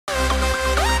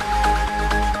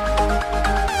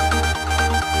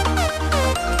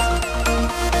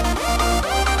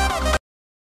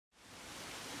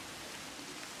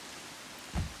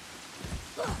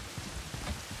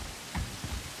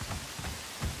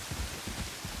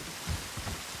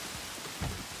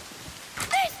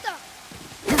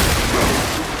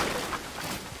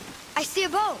I see a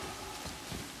boat.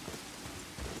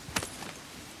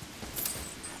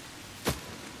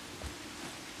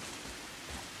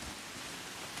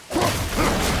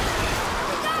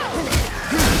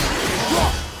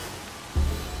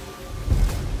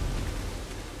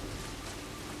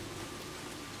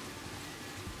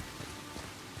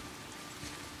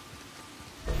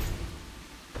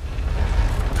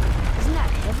 Isn't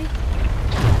that heavy?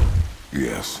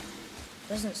 Yes.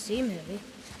 Doesn't seem heavy.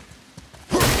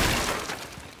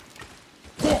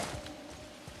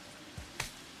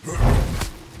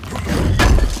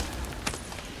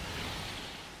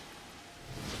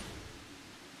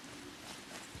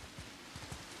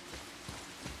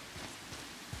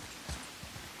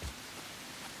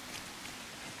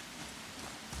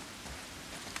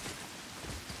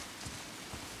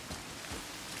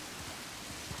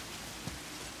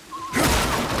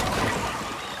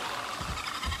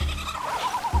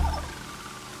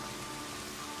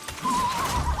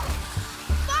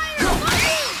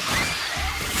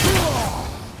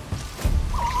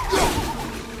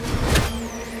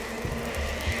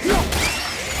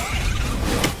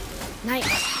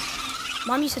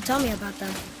 Mom used to tell me about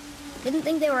them. Didn't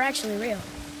think they were actually real.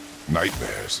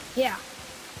 Nightmares? Yeah.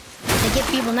 They give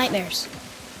people nightmares.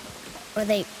 Or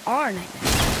they are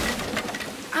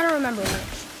nightmares. I don't remember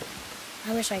which.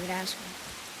 I wish I could ask her.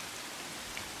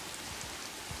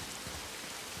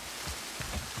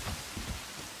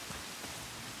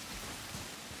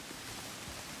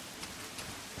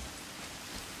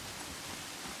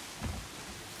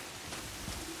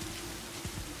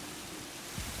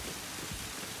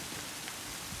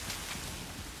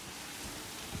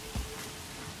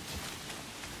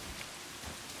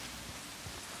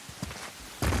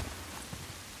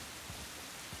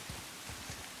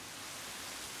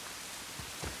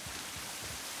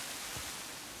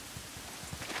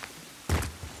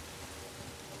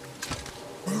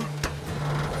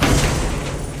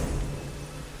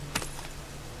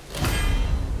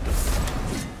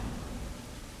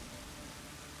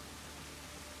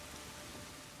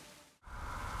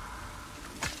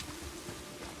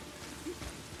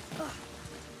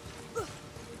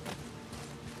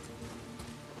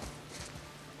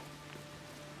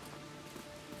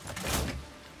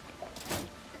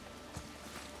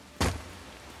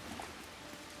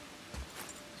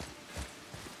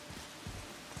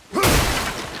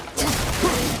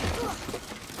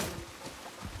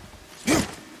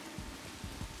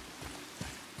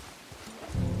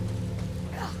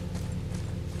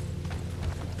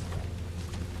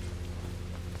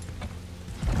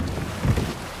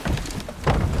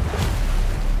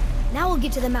 Now we'll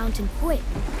get to the mountain quick.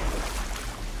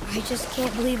 I just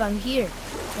can't believe I'm here,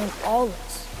 in all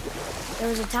this. There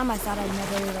was a time I thought I'd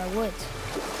never leave our woods,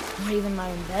 or even my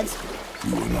own beds.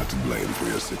 You were not to blame for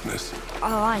your sickness.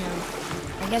 Oh, I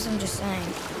know. I guess I'm just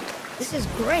saying. This is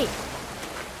great.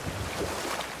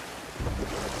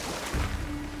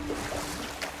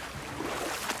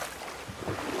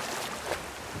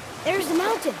 There's the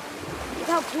mountain. Look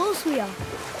how close we are.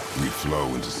 We flow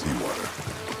into seawater.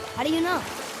 How do you know?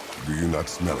 Do you not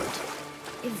smell it?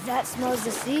 If that smells the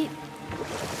sea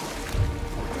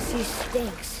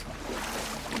stinks.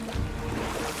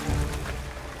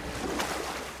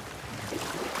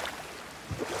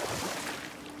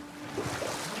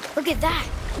 Look at that.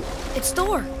 It's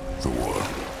Thor. Thor,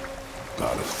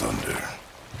 god of thunder.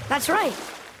 That's right.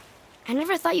 I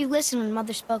never thought you listened when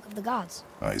Mother spoke of the gods.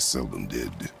 I seldom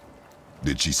did.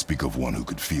 Did she speak of one who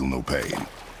could feel no pain?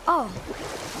 Oh,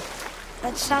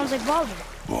 that sounds like Baldur.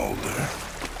 Baldur.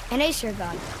 An Aesir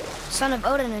god, son of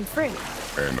Odin and Frigg.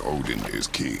 And Odin is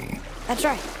king. That's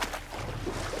right.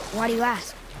 Why do you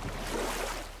ask?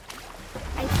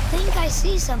 I think I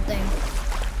see something.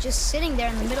 Just sitting there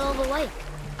in the middle of a lake.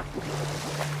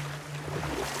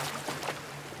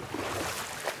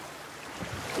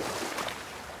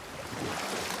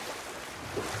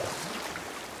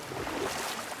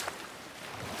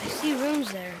 I see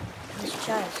runes there in this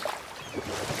chest.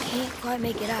 Can't quite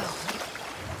make it out.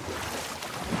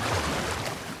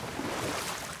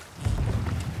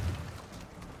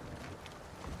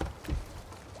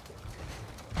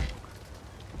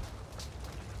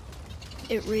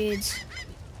 It reads,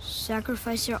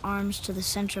 sacrifice your arms to the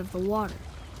center of the water.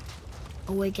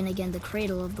 Awaken again the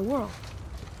cradle of the world.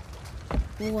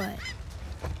 What?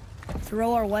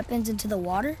 Throw our weapons into the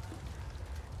water?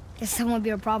 Guess that won't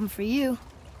be a problem for you.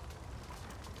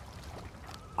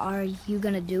 Are you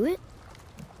gonna do it?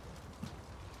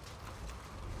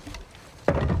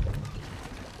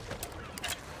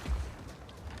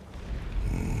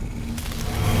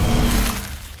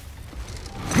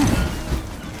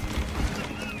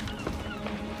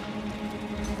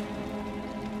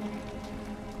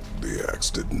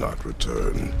 not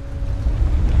return.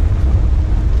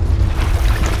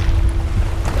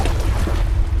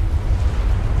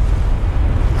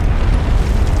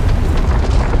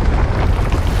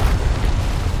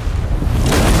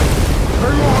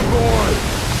 Hang on, boy!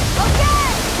 Okay!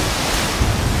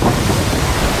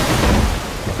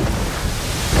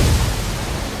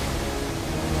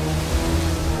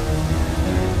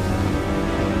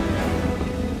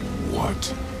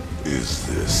 What is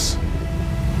this?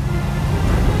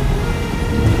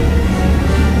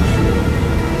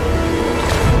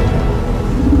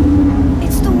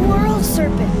 It's the world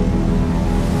serpent.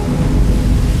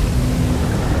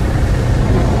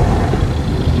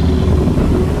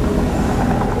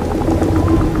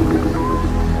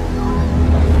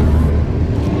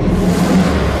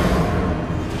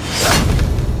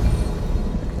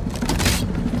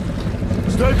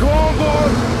 Stay calm, boy!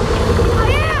 I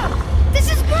am! This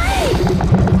is great!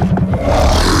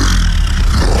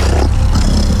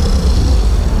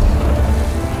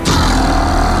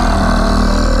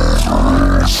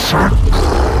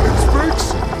 It speaks?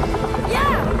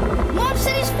 Yeah! Mom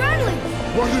said he's friendly!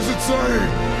 What is it saying?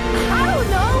 I don't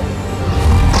know!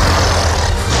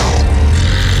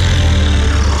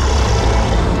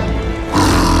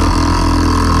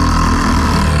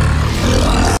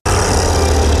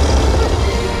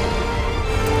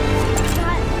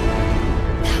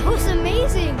 That was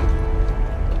amazing!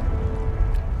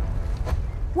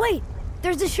 Wait!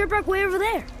 There's the shipwreck way over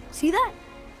there. See that?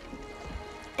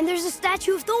 And there's a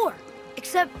statue of Thor.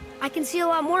 Except I can see a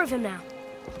lot more of him now.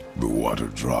 The water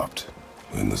dropped,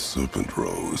 and the serpent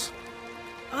rose.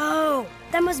 Oh,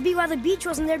 that must be why the beach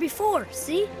wasn't there before,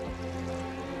 see?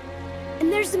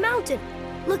 And there's the mountain.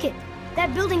 Look it,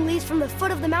 that building leads from the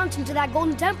foot of the mountain to that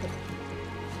golden temple.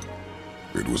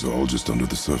 It was all just under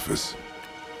the surface.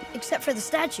 Except for the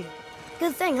statue.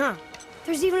 Good thing, huh?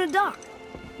 There's even a dock.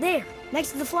 There,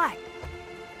 next to the flag.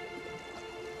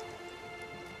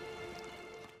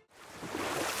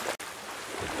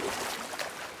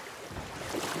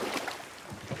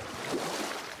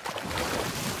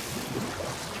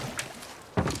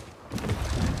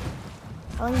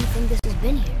 How long do you think this has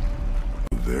been here?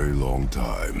 A very long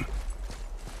time.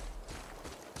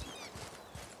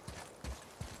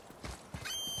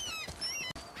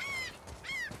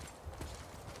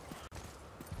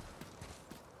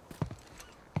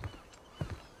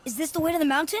 Is this the way to the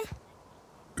mountain?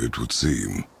 It would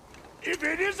seem. If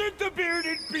it isn't the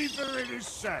bearded beaver, it is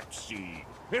Saxseed.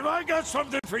 Have I got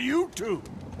something for you too?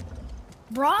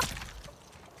 Brock?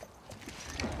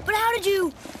 But how did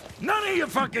you... None of your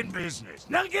fucking business.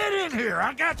 Now get in here.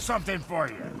 I got something for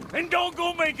you. And don't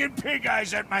go making pig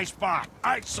eyes at my spot.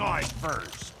 I saw it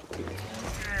first.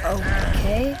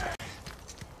 Okay.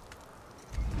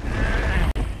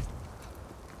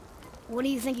 What do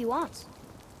you think he wants?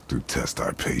 To test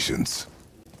our patience.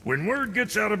 When word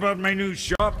gets out about my new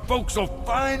shop, folks will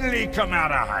finally come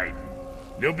out of hiding.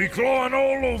 They'll be clawing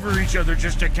all over each other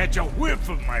just to catch a whiff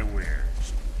of my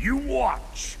wares. You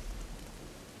watch.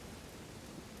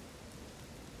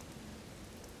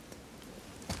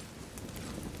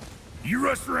 You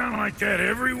rush around like that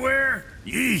everywhere?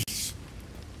 Yeesh.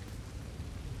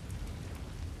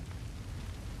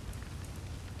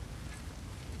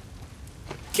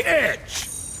 Catch!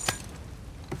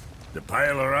 The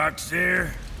pile of rocks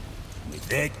there? With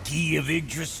that key of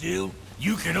Yggdrasil,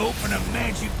 you can open a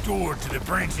magic door to the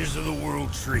branches of the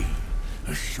World Tree.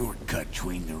 A shortcut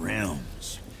between the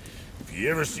realms. If you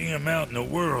ever see him out in the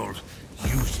world,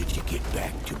 use it to get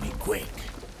back to me quick.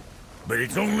 But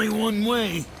it's only one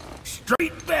way.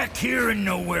 Straight back here and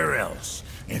nowhere else.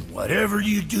 And whatever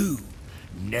you do,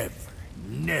 never,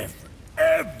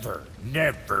 never,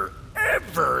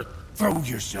 ever throw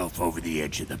yourself over the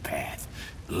edge of the path,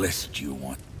 lest you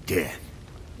want death.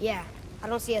 Yeah, I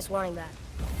don't see us wanting that.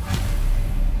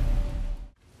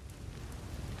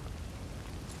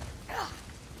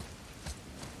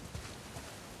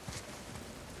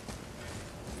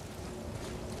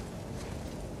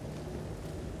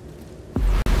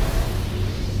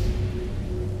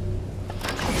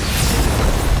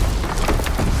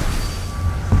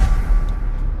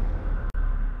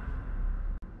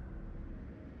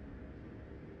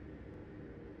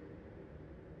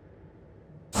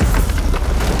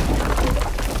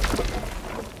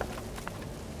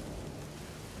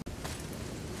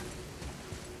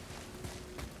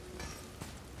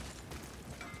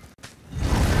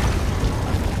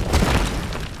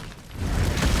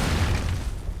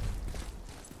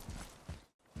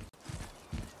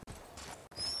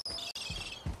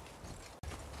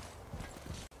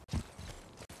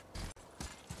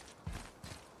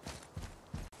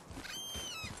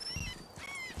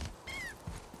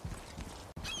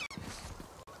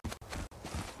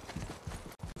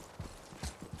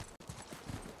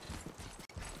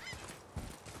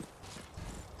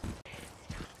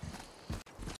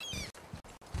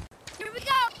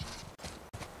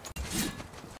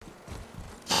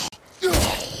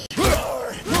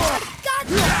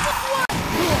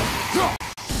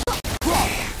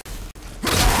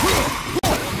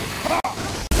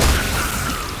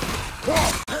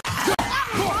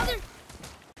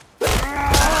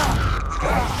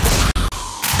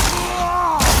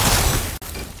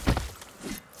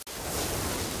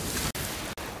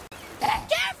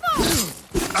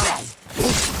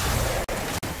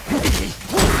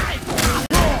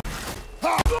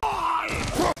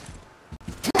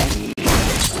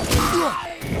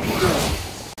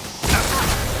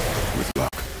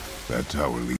 That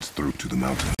tower leads through to the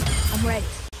mountain. I'm ready.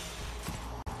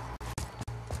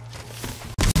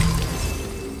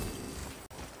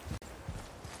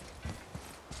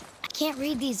 I can't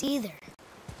read these either,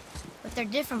 but they're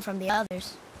different from the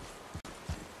others.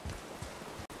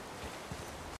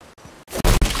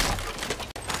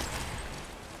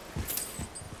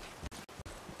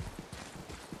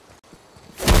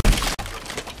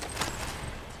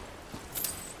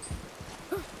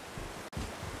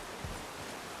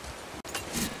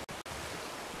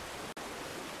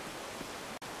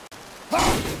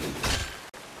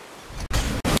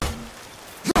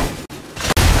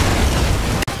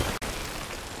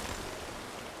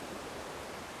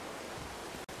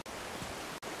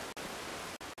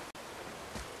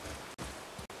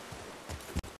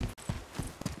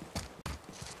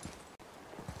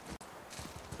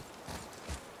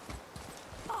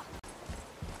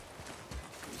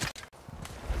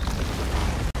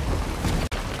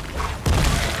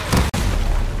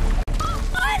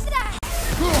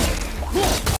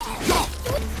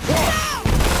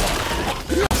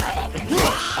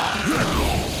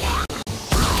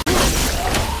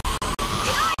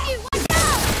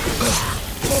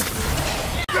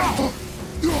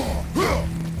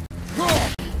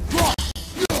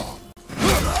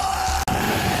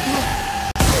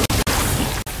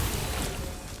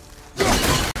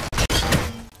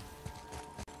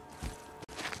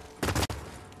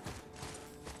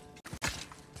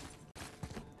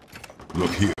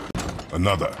 Look here.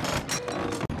 Another.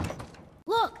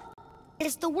 Look!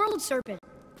 It's the World Serpent.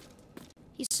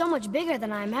 He's so much bigger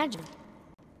than I imagined.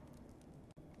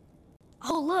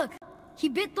 Oh, look! He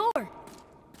bit Thor!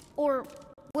 Or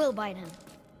will bite him.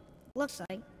 Looks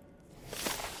like.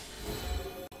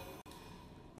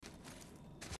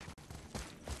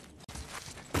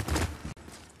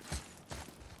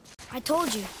 I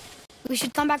told you. We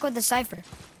should come back with the cipher.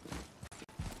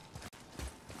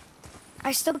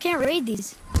 I still can't read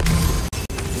these.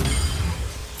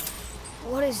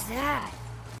 What is that?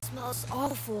 It smells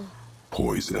awful.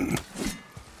 Poison.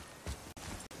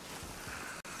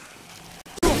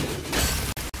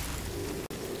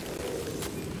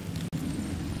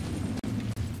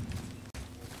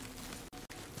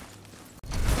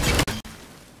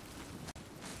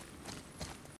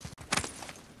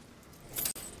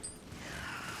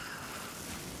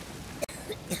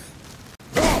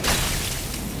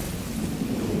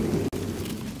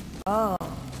 Oh.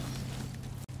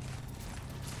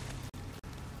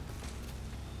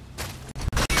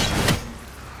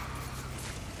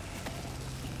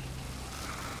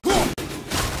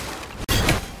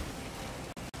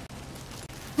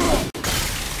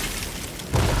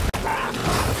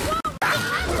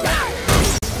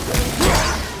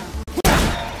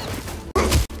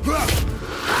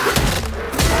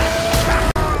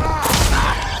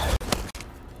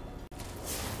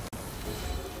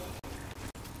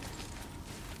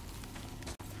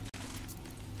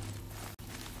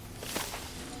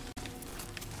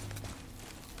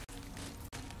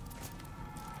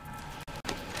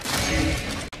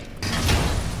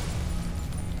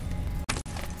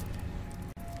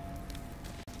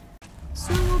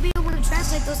 Soon we'll be able to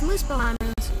translate those Muspelheim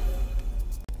runes.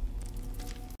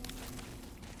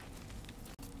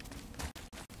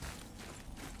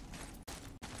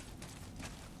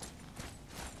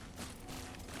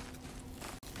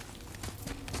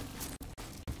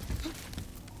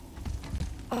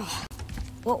 Oh,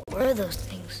 what were those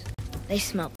things? They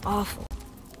smelled awful.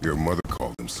 Your mother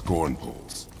called them scorn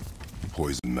poles.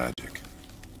 Poison magic.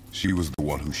 She was the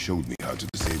one who showed me how to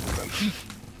disable them.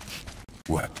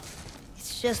 What?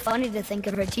 It's just funny to think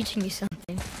of her teaching me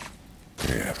something.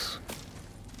 Yes.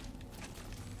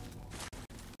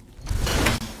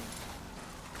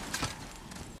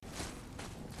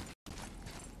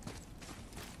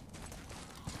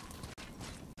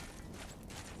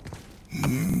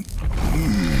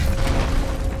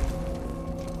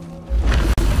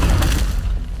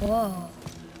 Whoa.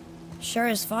 Sure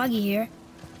is foggy here.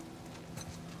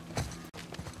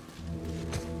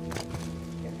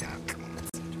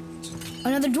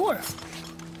 Another dwarf.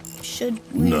 Should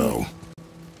we... No.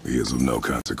 He is of no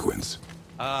consequence.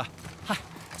 Hi.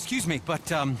 Excuse me, but,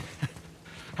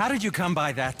 how did you come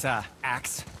by that,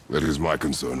 axe? That is my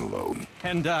concern alone.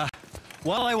 And,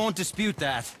 while I won't dispute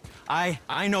that,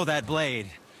 I know that blade.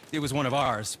 It was one of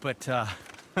ours, but,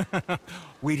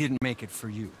 we didn't make it for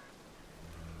you.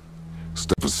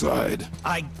 Step aside.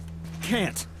 I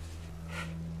can't.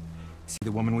 See,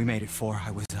 the woman we made it for,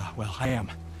 well, I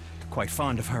am quite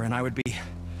fond of her, and I would be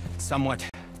somewhat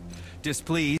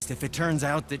displeased if it turns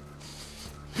out that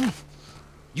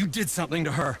you did something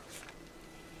to her.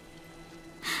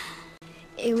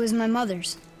 It was my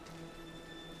mother's.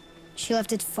 She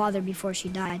left its father before she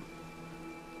died.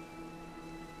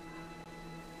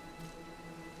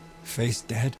 Faye's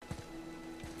dead?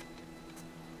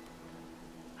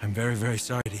 I'm very, very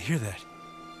sorry to hear that.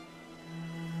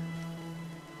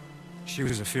 She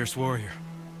was a fierce warrior.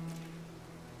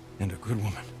 And a good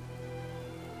woman.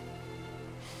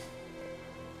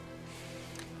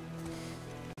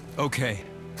 Okay.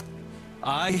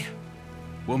 I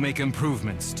will make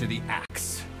improvements to the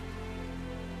axe.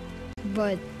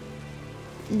 But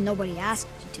nobody asked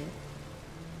you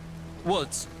to. Well,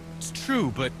 it's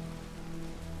true, but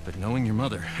knowing your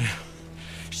mother,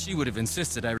 she would have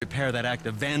insisted I repair that act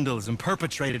of vandalism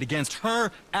perpetrated against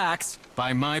her axe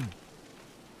by my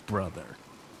brother.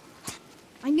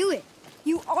 I knew it.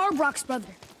 You are Brock's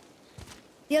brother.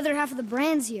 The other half of the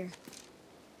brand's here.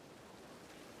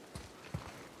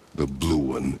 The blue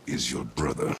one is your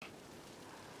brother.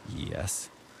 Yes.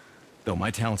 Though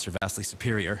my talents are vastly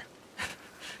superior.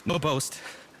 No boast.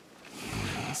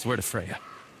 I swear to Freya.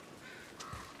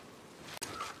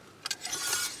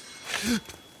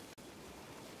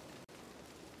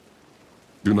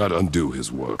 Do not undo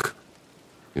his work.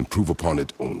 Improve upon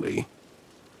it only.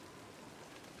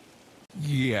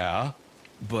 Yeah,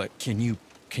 but can you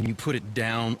put it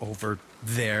down over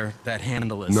there? That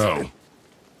handle is... No.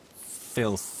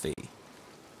 Filthy.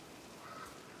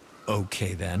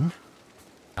 Okay, then.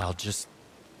 I will just...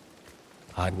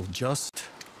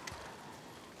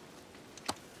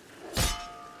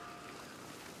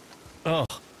 Oh.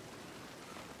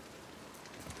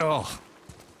 Oh.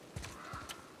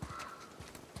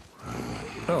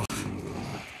 Oh.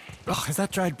 Oh, is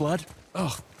that dried blood?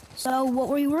 Oh. So, what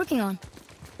were you working on?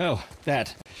 Oh,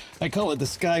 that. I call it the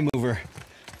Sky Mover.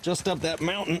 Just up that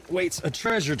mountain waits a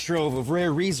treasure trove of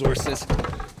rare resources.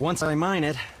 Once I mine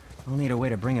it, I'll need a way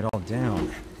to bring it all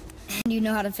down. And you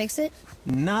know how to fix it?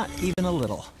 Not even a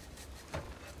little.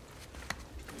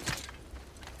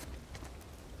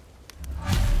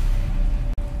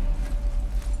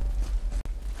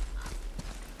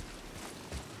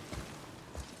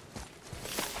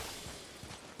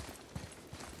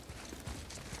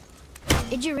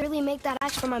 Did you really make that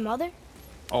axe for my mother?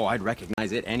 Oh, I'd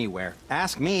recognize it anywhere.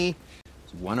 Ask me.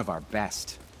 It's one of our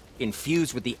best.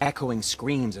 Infused with the echoing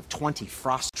screams of 20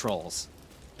 frost trolls.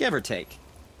 Give or take.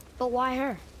 But why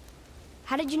her?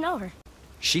 How did you know her?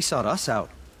 She sought us out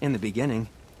in the beginning.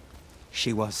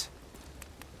 She was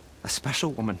a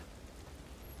special woman.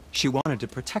 She wanted to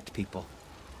protect people.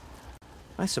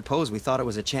 I suppose we thought it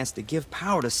was a chance to give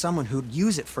power to someone who'd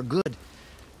use it for good.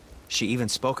 She even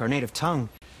spoke our native tongue.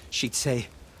 She'd say,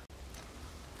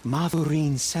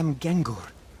 Mavurin sem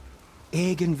Gengur,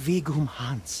 egen vigum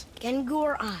Hans.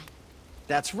 Gengur I.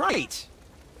 That's right!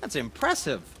 That's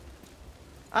impressive.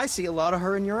 I see a lot of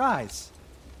her in your eyes.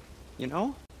 You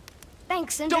know?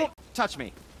 Thanks, Cinder. Don't touch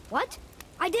me! What?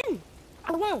 I didn't.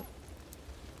 I won't.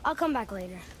 I'll come back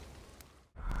later.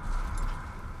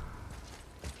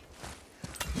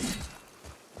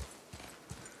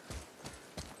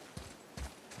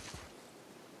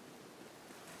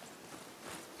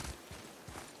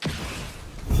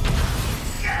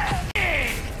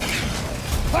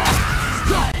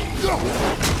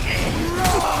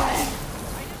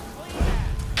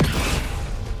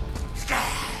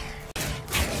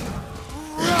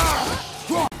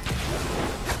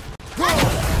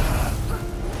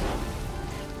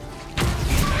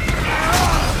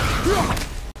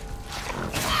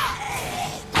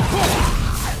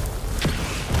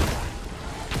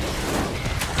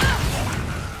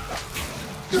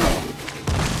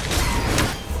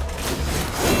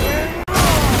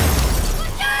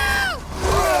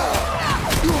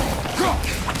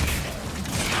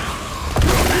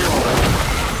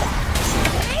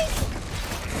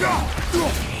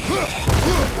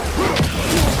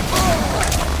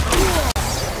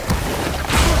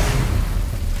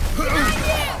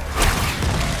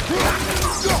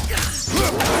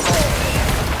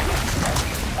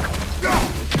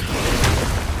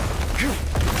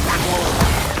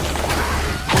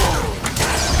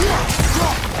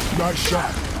 Nice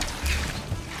shot.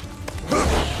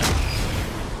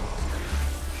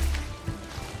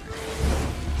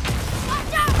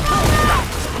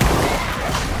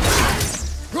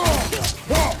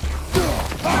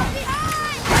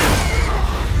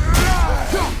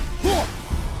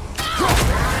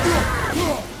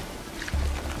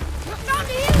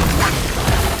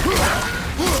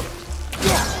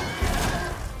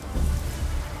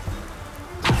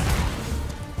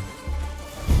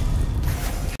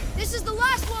 This is the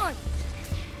last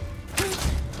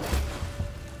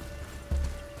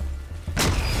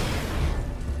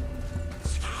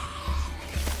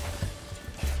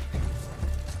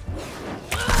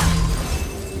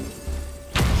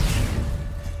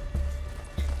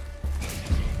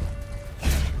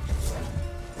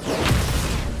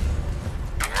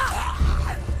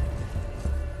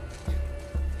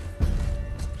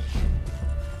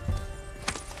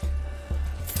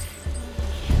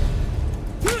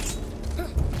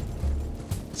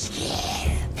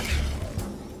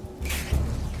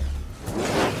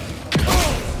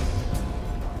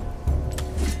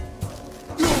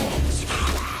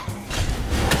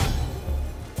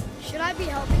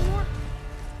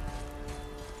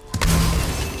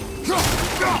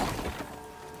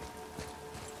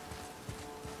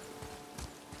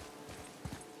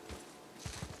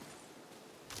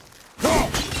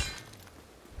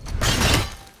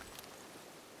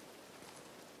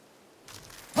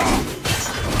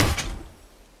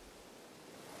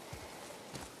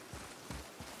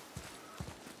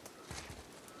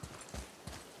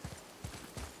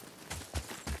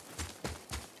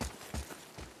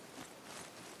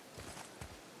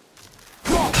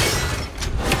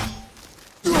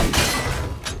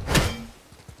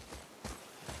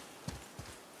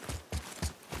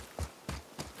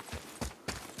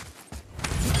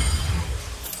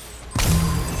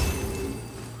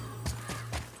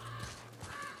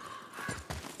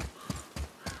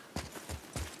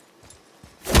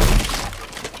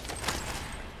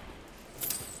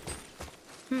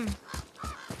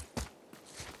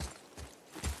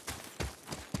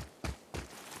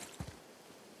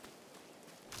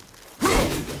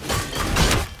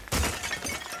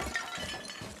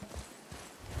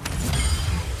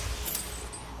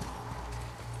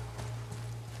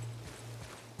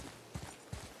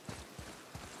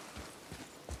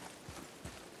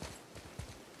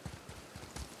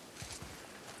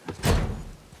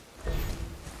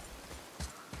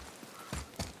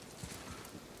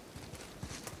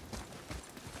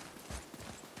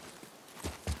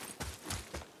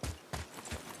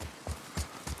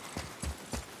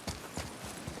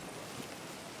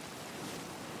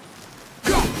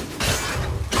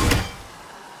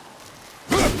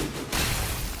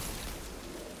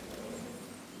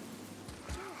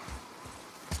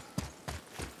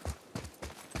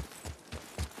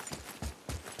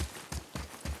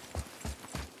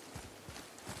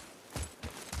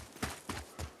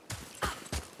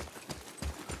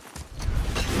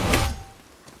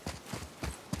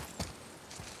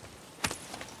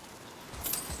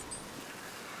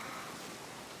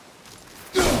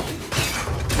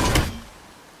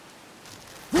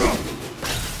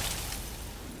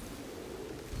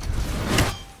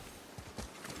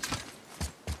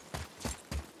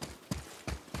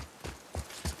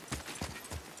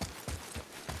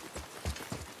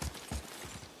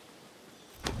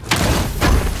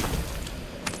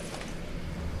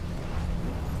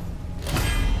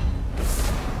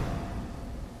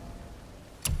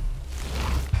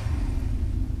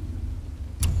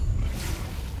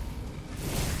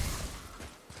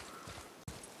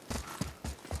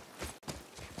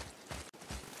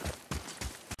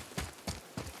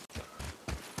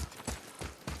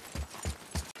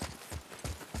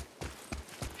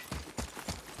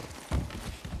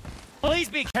Please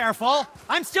be careful!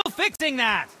 I'm still fixing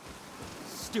that!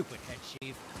 Stupid head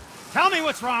chief. Tell me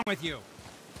what's wrong with you!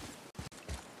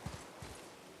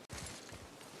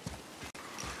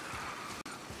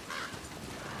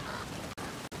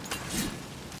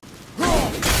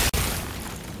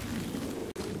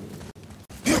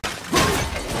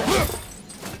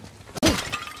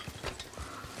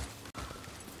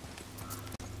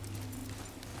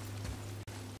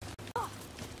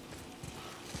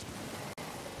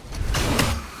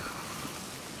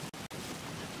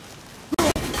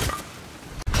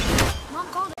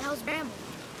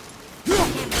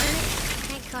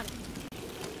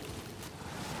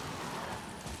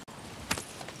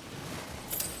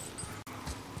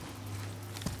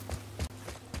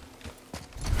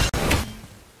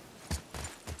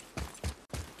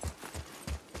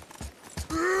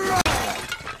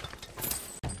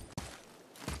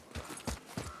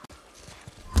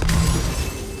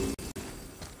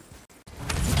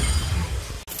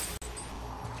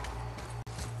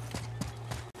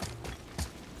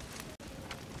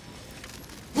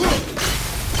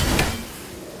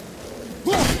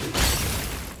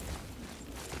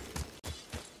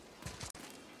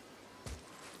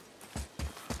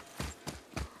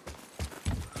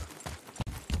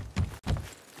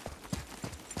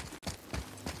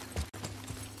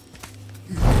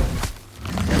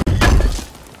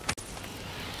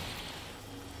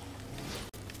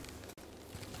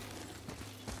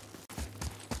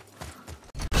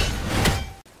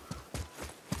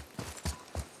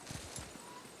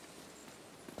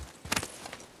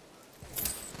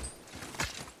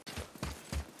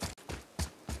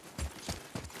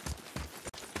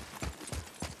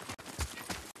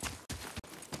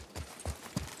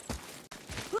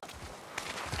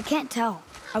 I can't tell.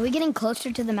 Are we getting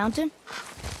closer to the mountain?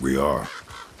 We are.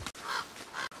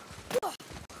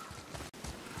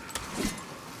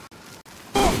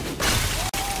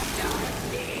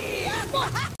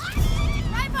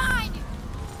 Right behind you!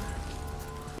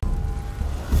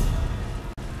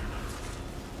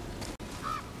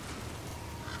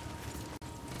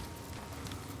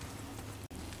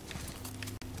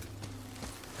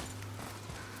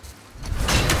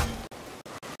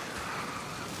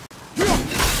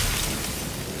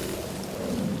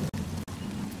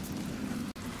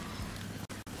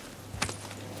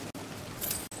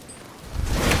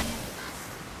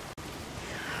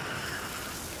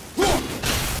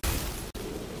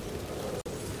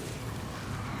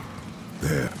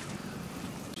 There.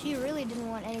 She really didn't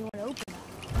want anyone to open it.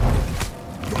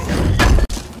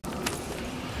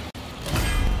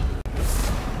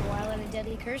 Why let a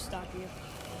deadly curse stop you?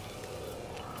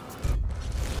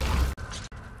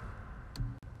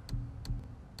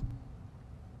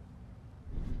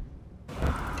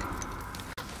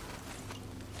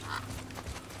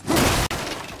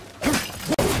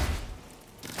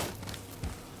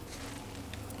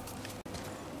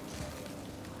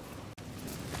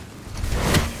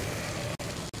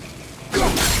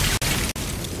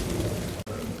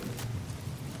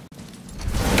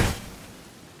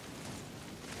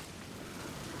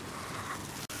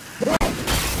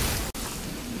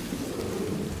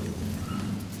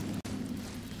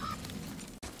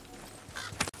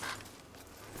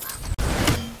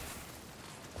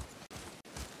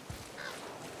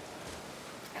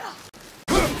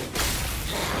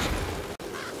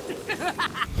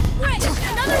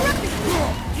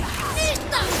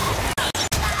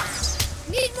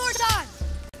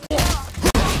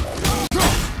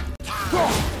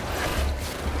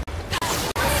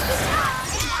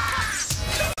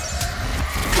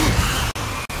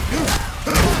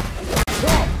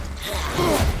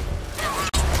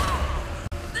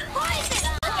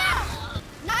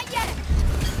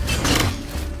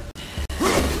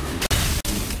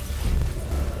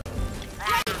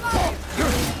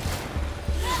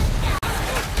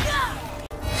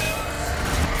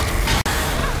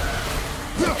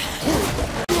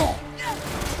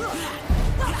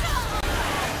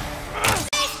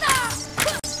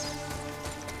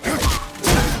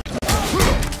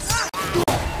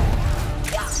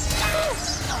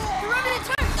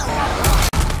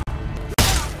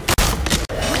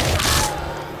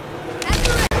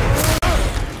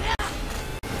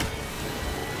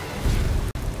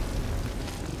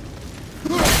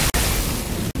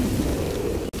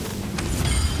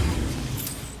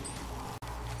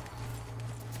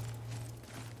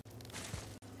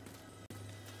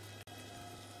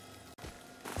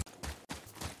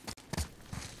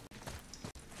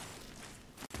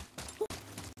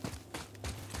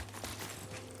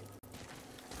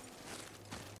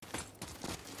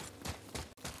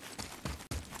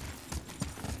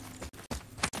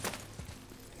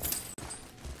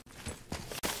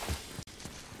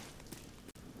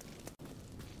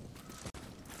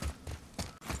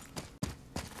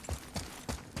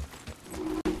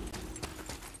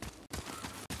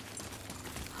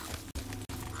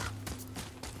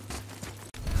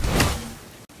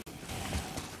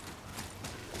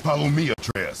 Follow me,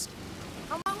 Atreus.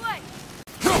 On my way.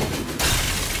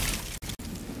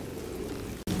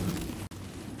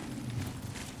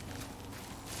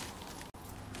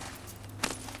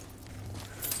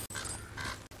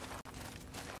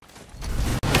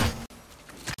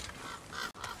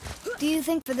 Do you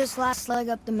think for this last leg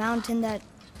up the mountain that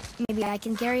maybe I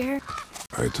can carry her?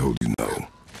 I told you no.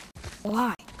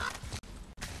 Why?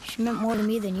 She meant more to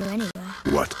me than you anyway.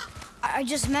 What? I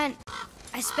just meant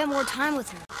I spent more time with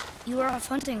her. You were off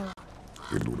hunting a lot.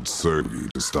 It would serve you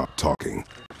to stop talking.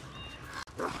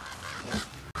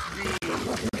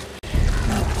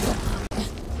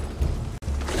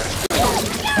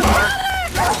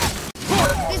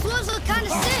 These wolves look kind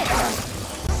of sick.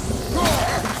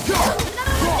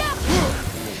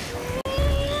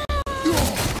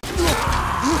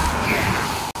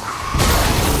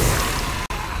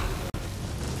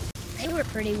 They were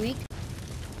pretty weak.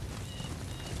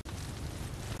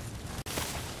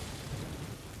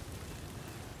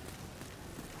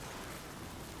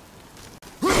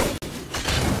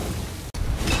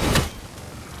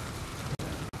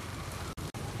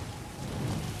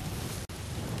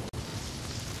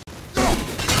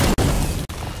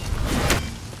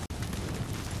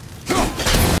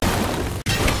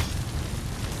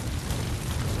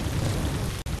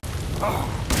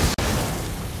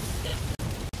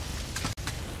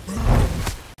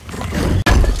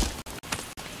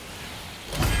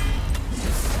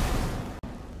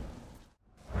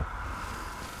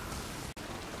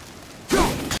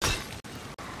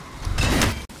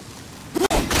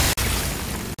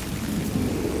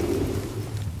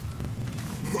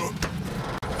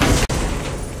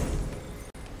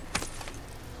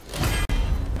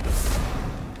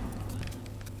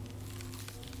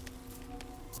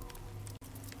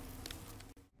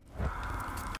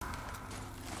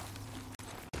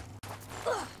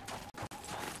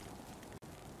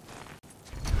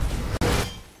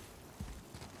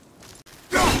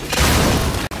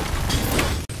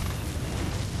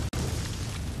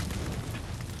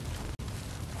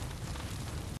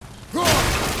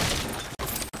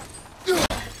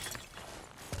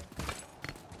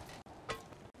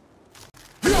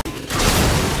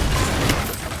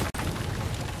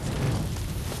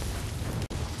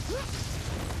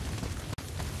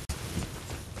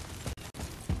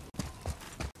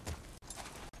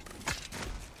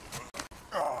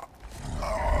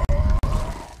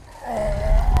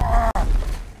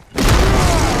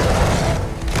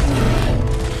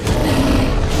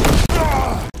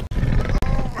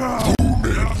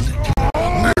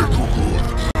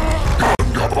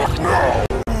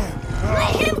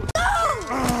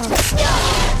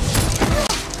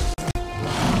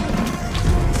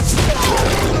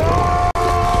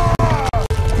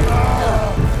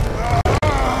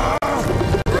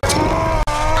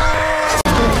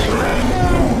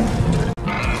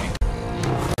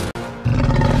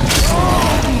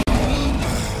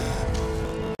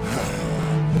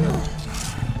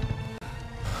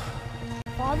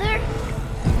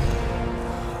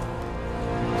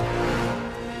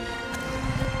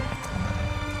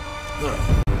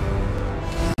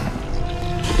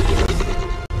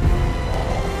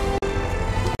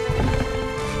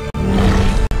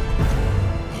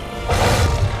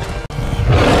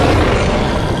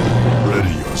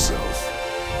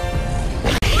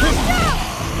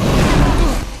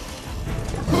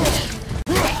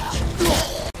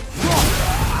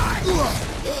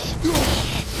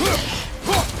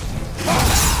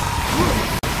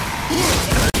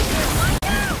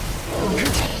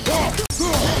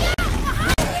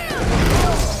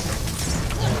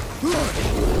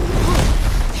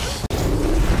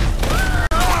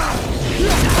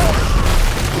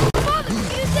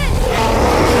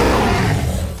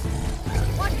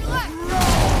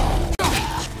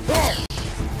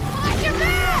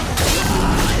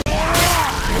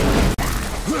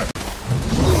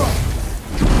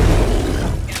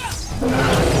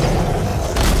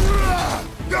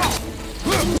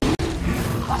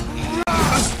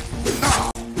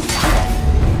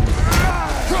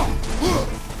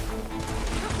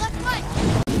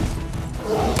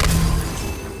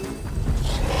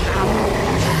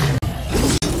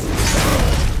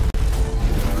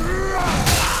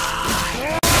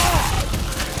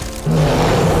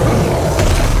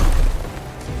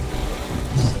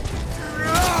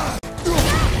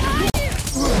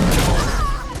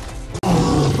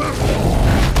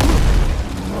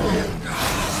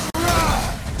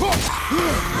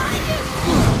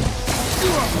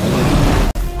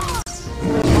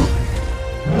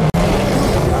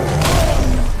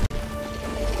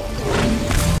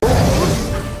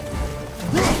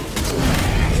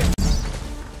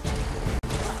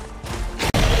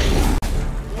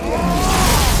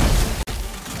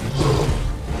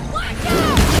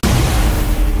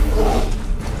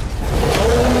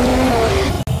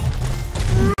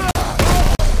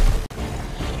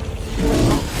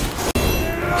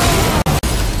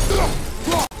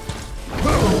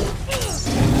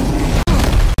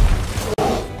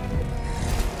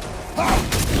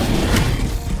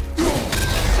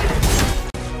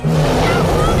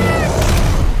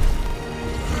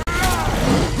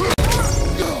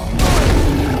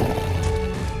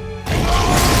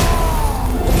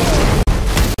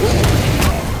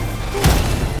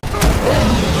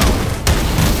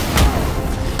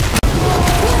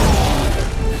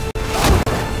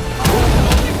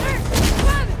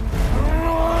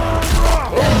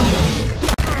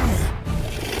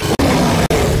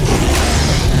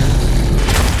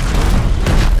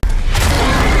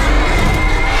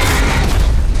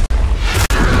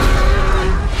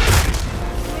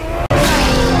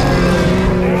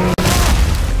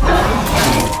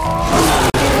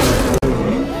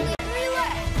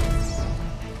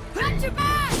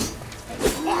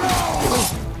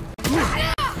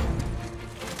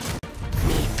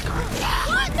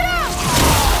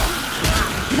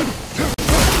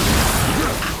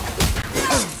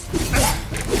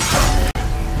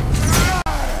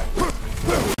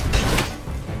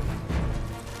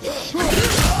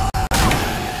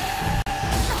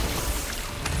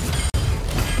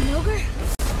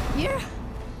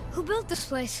 Who built this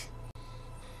place?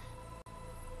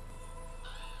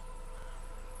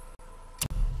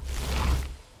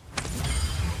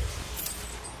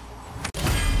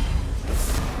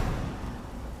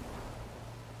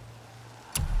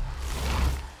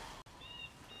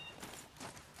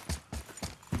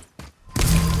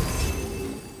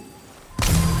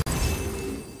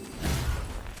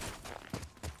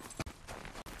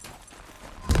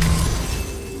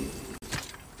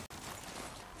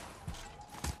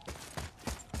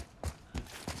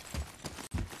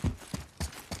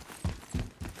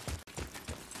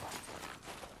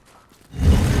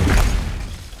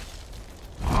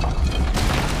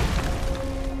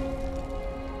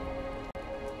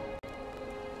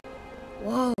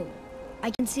 Whoa.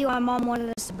 I can see why Mom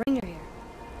wanted us to bring her here.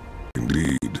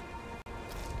 Indeed.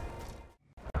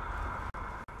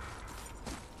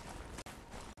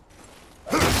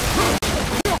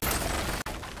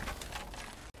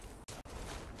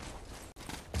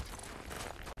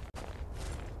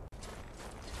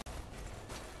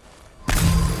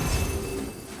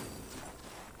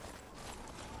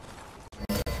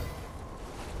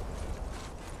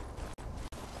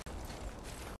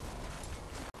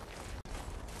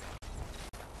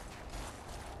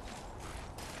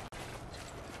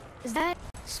 Is that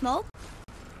smoke?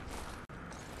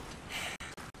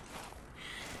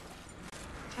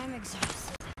 I'm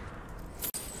exhausted.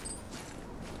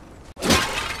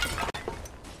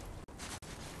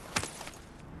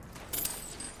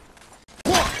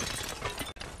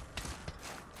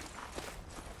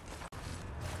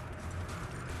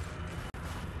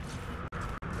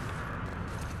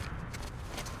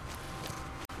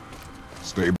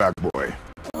 Stay back, boy.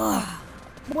 Ugh.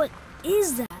 What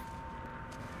is that?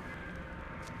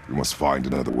 We must find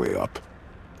another way up.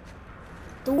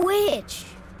 The witch!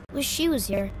 Wish she was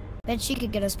here. Bet she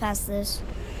could get us past this.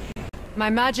 My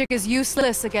magic is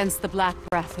useless against the Black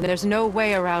Breath, and there's no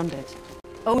way around it.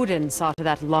 Odin saw to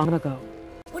that long ago.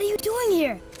 What are you doing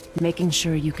here? Making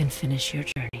sure you can finish your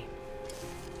journey.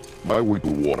 Why would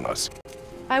you warn us?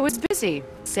 I was busy,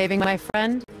 saving my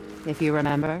friend, if you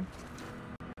remember.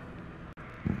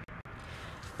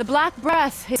 The Black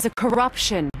Breath is a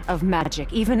corruption of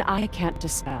magic even I can't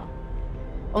dispel.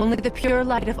 Only the pure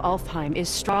light of Alfheim is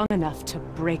strong enough to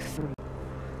break through.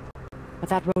 But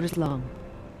that road is long.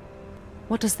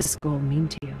 What does this goal mean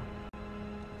to you?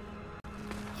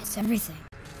 It's everything.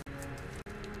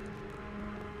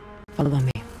 Follow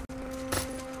me.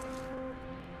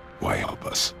 Why help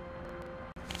us?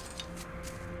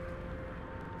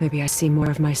 Maybe I see more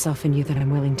of myself in you than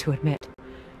I'm willing to admit.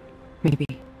 Maybe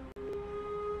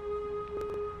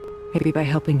by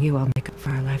helping you, I'll make up for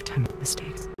our lifetime of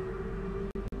mistakes.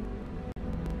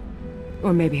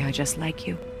 Or maybe I just like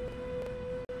you.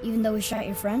 Even though we shot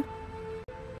your friend?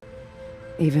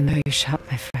 Even though you shot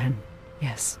my friend,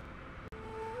 yes.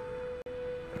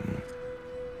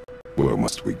 Where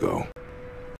must we go?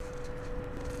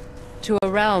 To a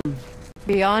realm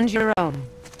beyond your own.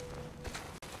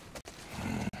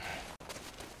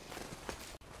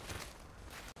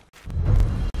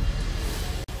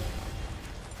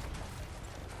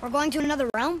 We're going to another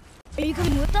realm? Are you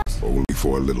coming with us? Only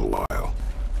for a little while.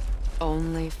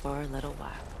 Only for a little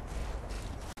while.